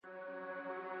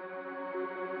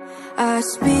I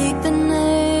speak the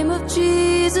name of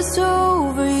Jesus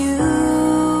over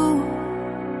you.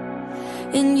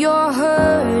 In your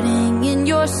hurting, in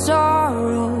your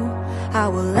sorrow, I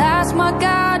will ask my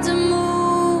God to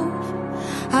move.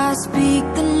 I speak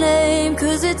the name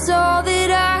 'cause it's all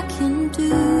that I can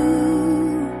do.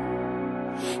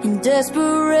 In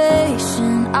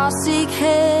desperation, I'll seek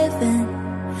heaven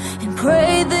and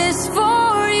pray this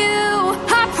for you.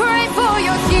 I pray for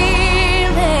your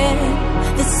healing,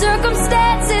 the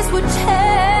circumstances would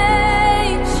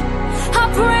change. I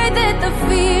pray that the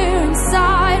fear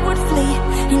inside would flee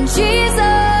in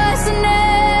Jesus'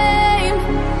 name.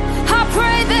 I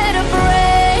pray that a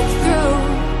breakthrough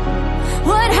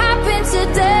would happen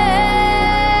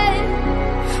today.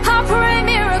 I pray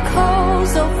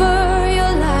miracles over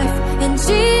your life in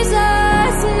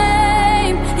Jesus'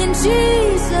 name, in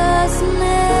Jesus' name.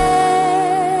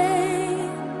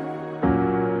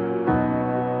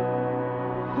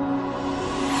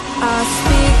 I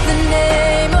speak the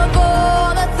name of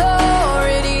all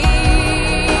authority,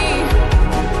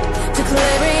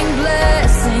 declaring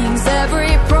blessings,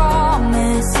 every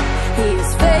promise He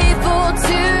is faithful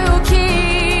to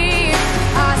keep.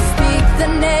 I speak the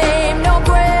name no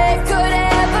grave could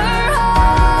ever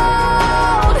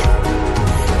hold.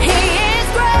 He is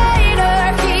greater,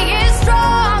 He is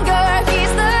stronger,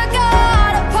 He's the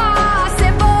God of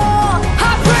possible.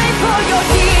 I pray for your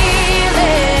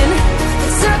healing,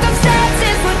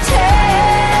 circumstances would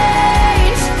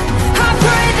change. I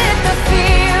pray that the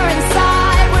fear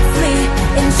inside would flee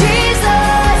in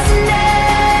Jesus'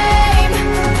 name.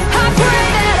 I pray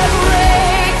that a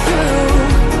breakthrough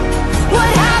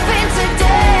would happen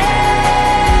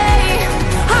today.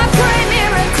 I pray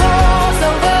miracles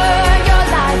over your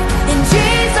life in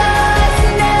Jesus'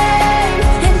 name,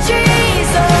 in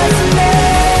Jesus'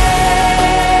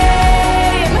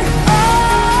 name. Oh,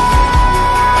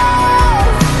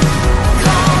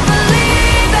 come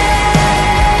believe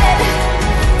it,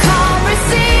 come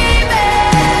receive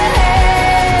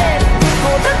it.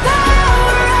 Oh, the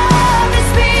power of His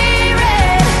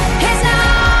Spirit is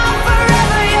now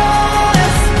forever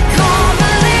yours. Come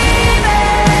believe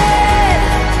it,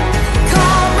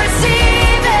 come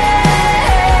receive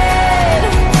it.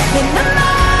 In the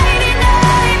mighty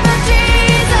name of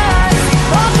Jesus,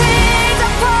 all things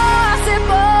are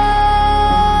possible.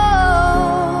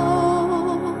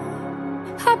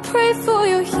 I pray for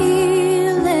your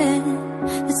healing,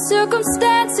 the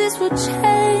circumstances will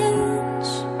change.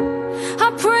 I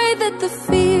pray that the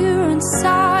fear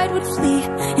inside would flee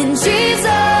in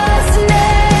Jesus'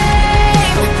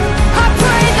 name. I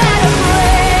pray that a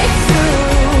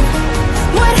breakthrough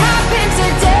would happen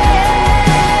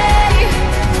today.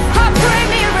 I pray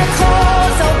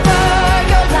miracles over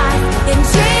your life in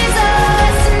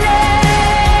Jesus'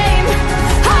 name.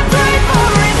 I pray for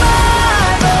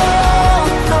revival,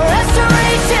 a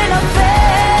restoration of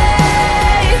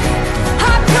faith.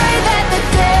 I pray that the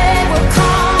dead will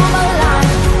come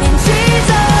alive in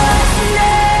Jesus'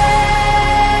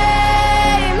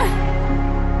 name,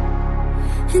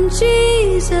 in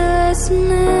Jesus' name.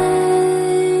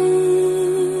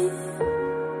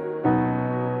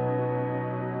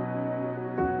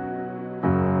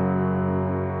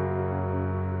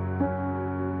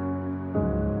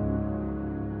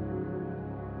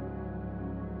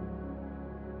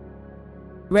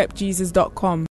 repjesus.com